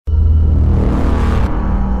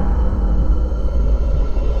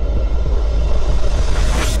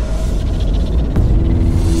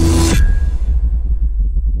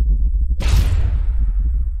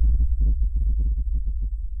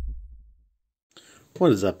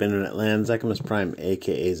What is up, Internet Land? Zekimus Prime,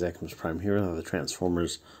 aka Zekimus Prime, here with the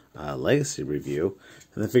Transformers Legacy review.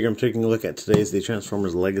 And I figure I'm taking a look at today's the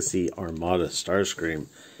Transformers Legacy Armada Starscream.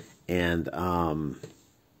 And,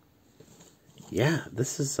 yeah,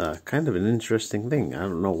 this is kind of an interesting thing. I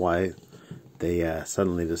don't know why they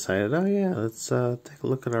suddenly decided, oh yeah, let's take a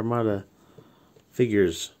look at Armada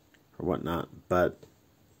figures or whatnot. But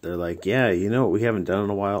they're like, yeah, you know what we haven't done in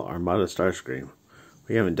a while? Armada Starscream.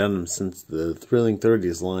 We haven't done them since the Thrilling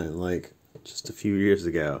 30s line, like just a few years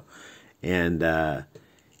ago. And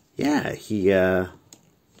yeah, it's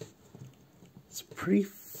a pretty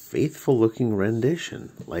faithful looking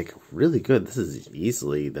rendition. Like, really good. This is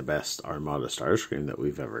easily the best Armada Starscream that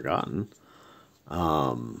we've ever gotten.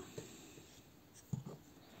 It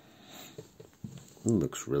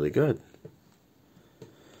looks really good.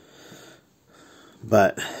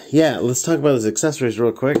 But yeah, let's talk about his accessories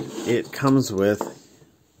real quick. It comes with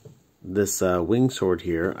this wing sword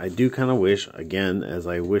here. I do kind of wish, again, as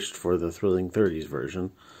I wished for the Thrilling 30s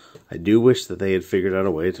version, I do wish that they had figured out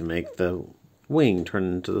a way to make the wing turn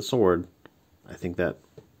into the sword. I think that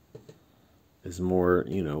is more,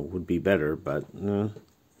 you know, would be better, but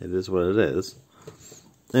it is what it is.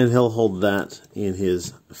 And he'll hold that in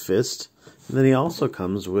his fist. And then he also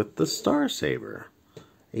comes with the Star Saber,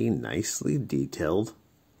 a nicely detailed,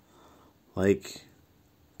 like,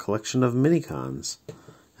 collection of minicons.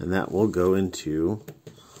 And that will go into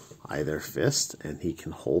either fist, and he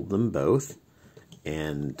can hold them both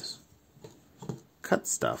and cut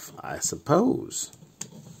stuff, I suppose.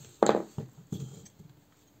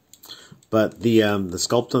 But the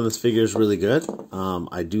sculpt on this figure is really good.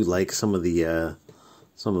 I do like some of the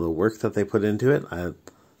work that they put into it.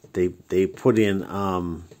 They put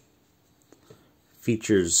in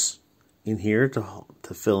features in here to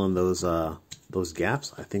fill in those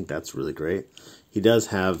gaps. I think that's really great. He does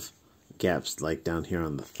have gaps like down here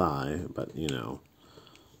on the thigh, but you know,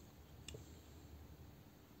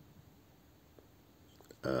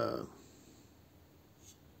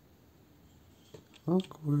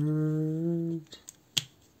 awkward.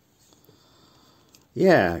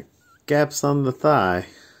 Yeah, gaps on the thigh.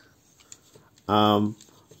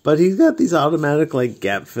 But he's got these automatic like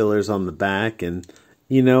gap fillers on the back, and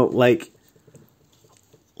you know, like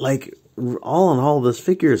all in all, this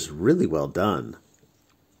figure is really well done.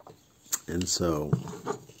 And so,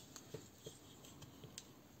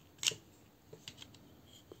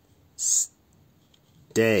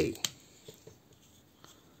 stay.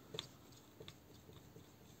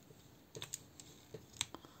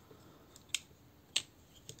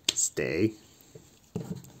 Stay.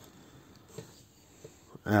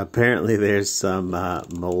 Apparently there's some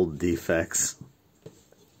mold defects.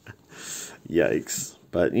 Yikes.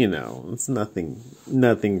 But, you know, it's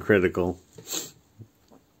nothing critical.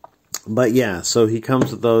 But yeah, so he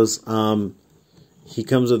comes with those. He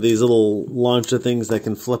comes with these little launcher things that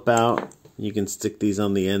can flip out. You can stick these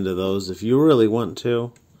on the end of those if you really want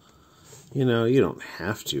to. You know, you don't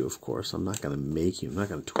have to, of course. I'm not going to make you. I'm not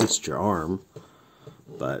going to twist your arm.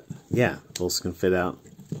 But yeah, those can fit out.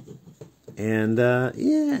 And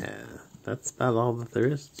yeah, that's about all that there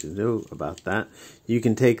is to know about that. You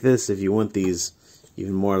can take this if you want these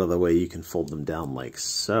even more out of the way. You can fold them down like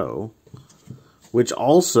so, which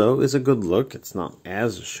also is a good look. It's not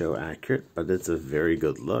as show accurate, but it's a very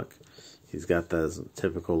good look. He's got those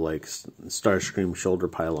typical like Starscream shoulder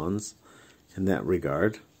pylons in that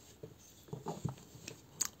regard.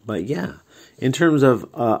 But yeah, in terms of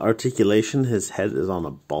articulation, his head is on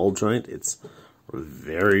a ball joint. It's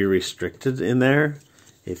very restricted in there.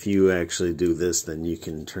 If you actually do this, then you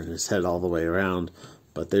can turn his head all the way around,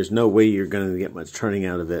 but there's no way you're going to get much turning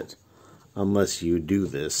out of it unless you do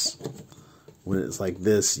this. When it's like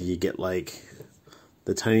this, you get like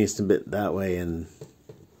the tiniest bit that way and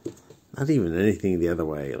not even anything the other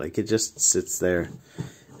way. Like, it just sits there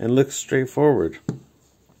and looks straightforward.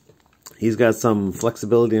 He's got some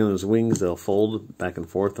flexibility on his wings. They'll fold back and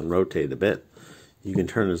forth and rotate a bit. You can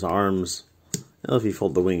turn his arms, well, if you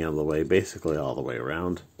fold the wing out of the way, basically all the way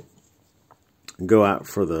around. Go out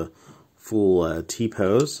for the full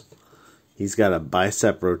T-pose. He's got a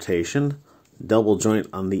bicep rotation, double joint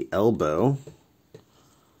on the elbow.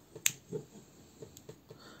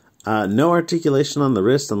 No articulation on the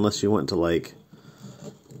wrist unless you want to like,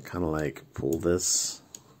 kind of like pull this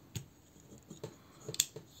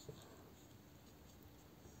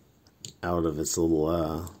out of its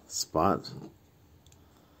little spot.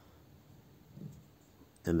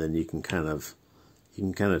 And then you can kind of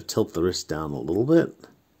tilt the wrist down a little bit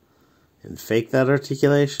and fake that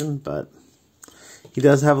articulation, but he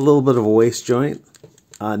does have a little bit of a waist joint.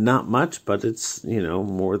 Not much, but it's, you know,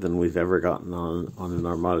 more than we've ever gotten on an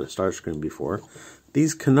Armada Starscream before.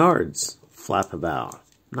 These canards flap about.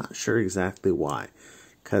 Not sure exactly why.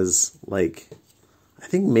 Because, like, I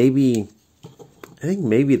think maybe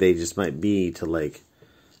they just might be to, like,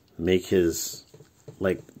 make his,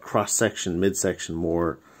 like, cross-section, midsection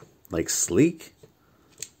more, like, sleek.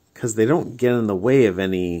 Because they don't get in the way of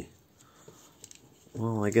any...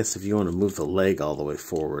 Well, I guess if you want to move the leg all the way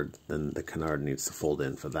forward, then the canard needs to fold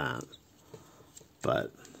in for that.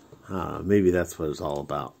 But maybe that's what it's all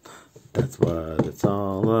about. That's what it's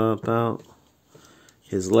all about.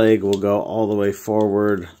 His leg will go all the way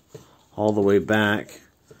forward, all the way back,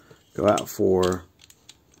 go out for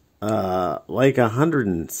like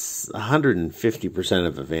 150%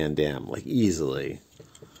 of a Van Damme, like easily.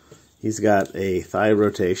 He's got a thigh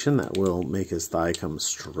rotation that will make his thigh come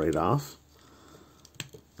straight off.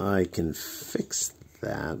 I can fix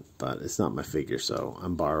that, but it's not my figure, so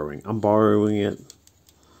I'm borrowing it.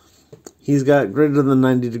 He's got greater than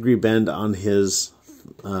 90-degree bend on his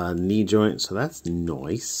knee joint, so that's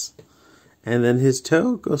nice. And then his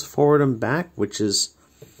toe goes forward and back, which is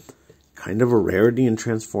kind of a rarity in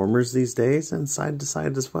Transformers these days, and side to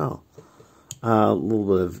side as well. A little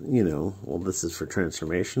bit of, you know, well, this is for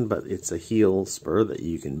transformation, but it's a heel spur that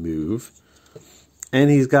you can move. And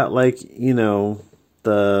he's got, like, you know,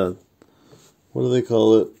 the, what do they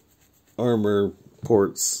call it, armor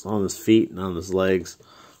ports on his feet and on his legs,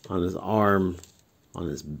 on his arm, on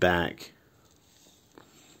his back,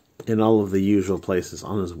 in all of the usual places,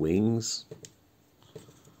 on his wings.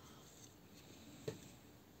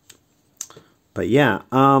 But yeah,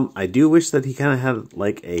 I do wish that he kind of had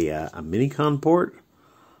like a Minicon port.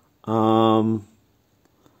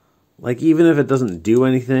 Like, even if it doesn't do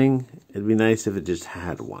anything, it'd be nice if it just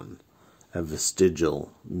had one. A vestigial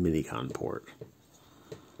Minicon port.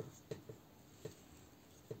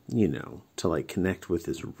 You know, to like connect with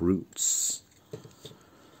his roots.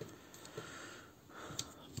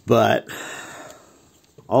 But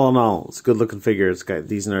all in all, it's a good looking figure. It's got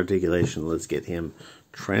decent articulation. Let's get him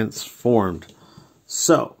transformed.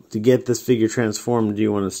 So, to get this figure transformed,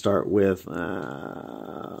 you want to start with,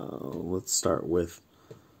 let's start with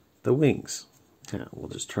the wings. Yeah, we'll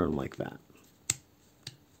just turn them like that.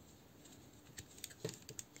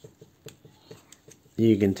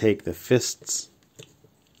 You can take the fists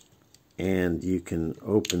and you can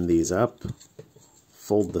open these up,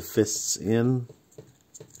 fold the fists in,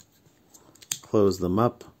 close them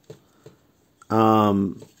up.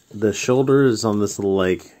 The shoulder is on this little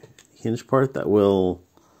like hinge part that will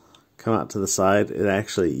come out to the side. It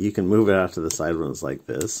actually, you can move it out to the side when it's like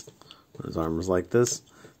this. When his arm is like this,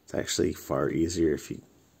 it's actually far easier if you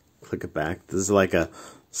click it back. This is like a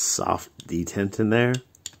soft detent in there.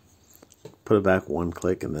 Put it back one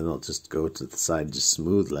click and then it'll just go to the side just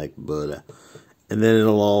smooth like butter. And then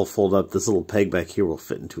it'll all fold up. This little peg back here will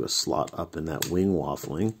fit into a slot up in that wing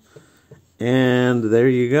waffling. And there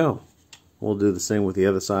you go. We'll do the same with the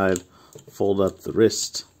other side. Fold up the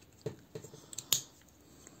wrist.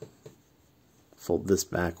 Fold this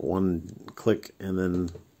back one click and then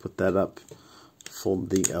put that up. Fold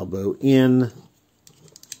the elbow in.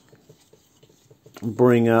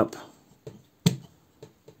 Bring up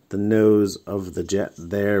the nose of the jet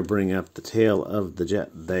there. Bring up the tail of the jet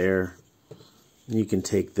there. You can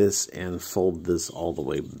take this and fold this all the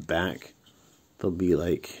way back. There'll be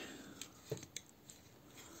like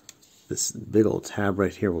this big old tab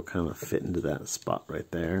right here will kind of fit into that spot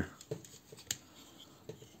right there.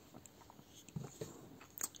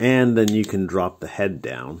 And then you can drop the head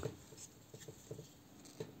down.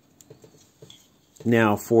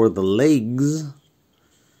 Now for the legs,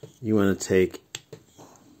 you want to take,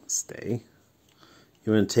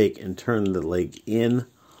 you want to take and turn the leg in,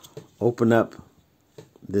 open up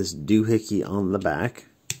this doohickey on the back.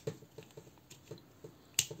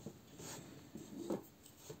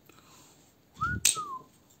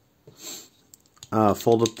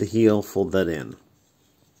 Fold up the heel, fold that in.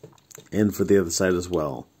 And for the other side as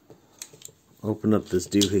well. Open up this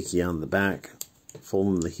doohickey on the back,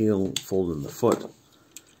 fold in the heel, fold in the foot.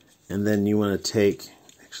 And then you want to take,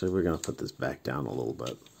 actually we're going to put this back down a little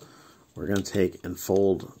bit. We're going to take and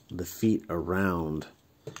fold the feet around.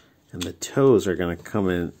 And the toes are going to come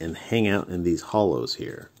in and hang out in these hollows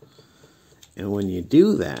here. And when you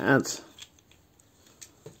do that,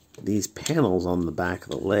 these panels on the back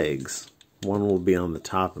of the legs, one will be on the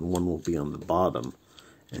top and one will be on the bottom.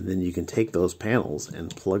 And then you can take those panels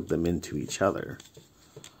and plug them into each other.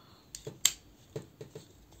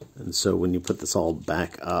 And so when you put this all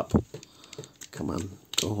back up, come on,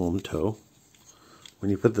 go home, toe. When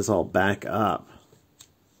you put this all back up,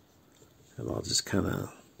 it'll all just kind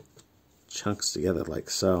of chunks together like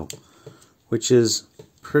so, which is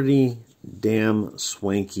pretty damn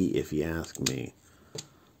swanky if you ask me.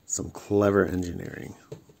 Some clever engineering.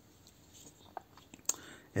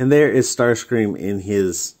 And there is Starscream in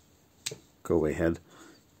his, go away head,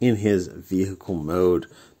 in his vehicle mode.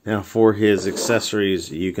 Now for his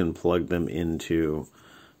accessories, you can plug them into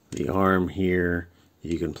the arm here.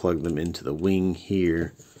 You can plug them into the wing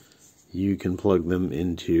here. You can plug them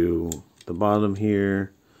into the bottom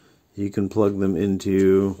here. You can plug them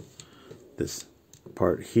into this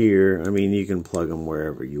part here. I mean, you can plug them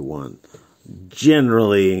wherever you want.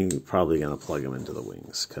 Generally, probably going to plug them into the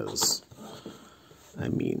wings because, I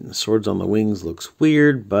mean, swords on the wings looks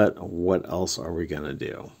weird, but what else are we going to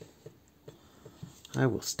do? I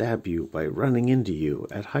will stab you by running into you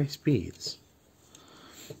at high speeds.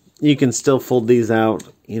 You can still fold these out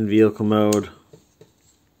in vehicle mode,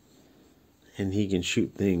 and he can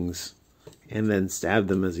shoot things and then stab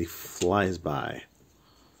them as he flies by.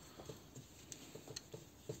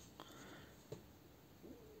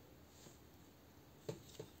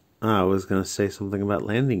 I was going to say something about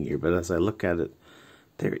landing gear, but as I look at it,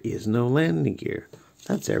 there is no landing gear.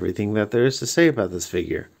 That's everything that there is to say about this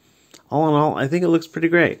figure. All in all, I think it looks pretty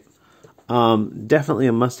great. Definitely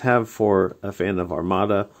a must-have for a fan of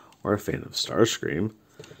Armada or a fan of Starscream.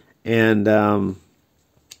 And,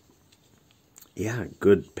 yeah,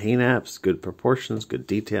 good paint apps, good proportions, good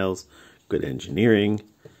details, good engineering.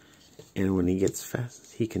 And when he gets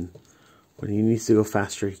fast, he can, when he needs to go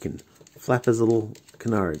faster, he can flap his little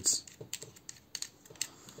canards.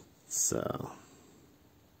 So,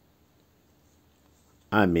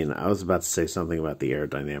 I mean, I was about to say something about the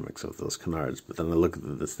aerodynamics of those canards, but then I looked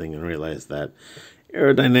at this thing and realized that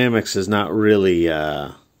aerodynamics is not really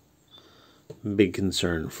a big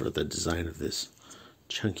concern for the design of this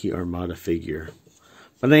chunky Armada figure.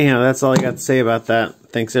 But anyhow, that's all I got to say about that.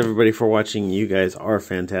 Thanks everybody for watching. You guys are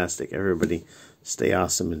fantastic. Everybody stay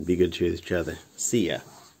awesome and be good to each other. See ya.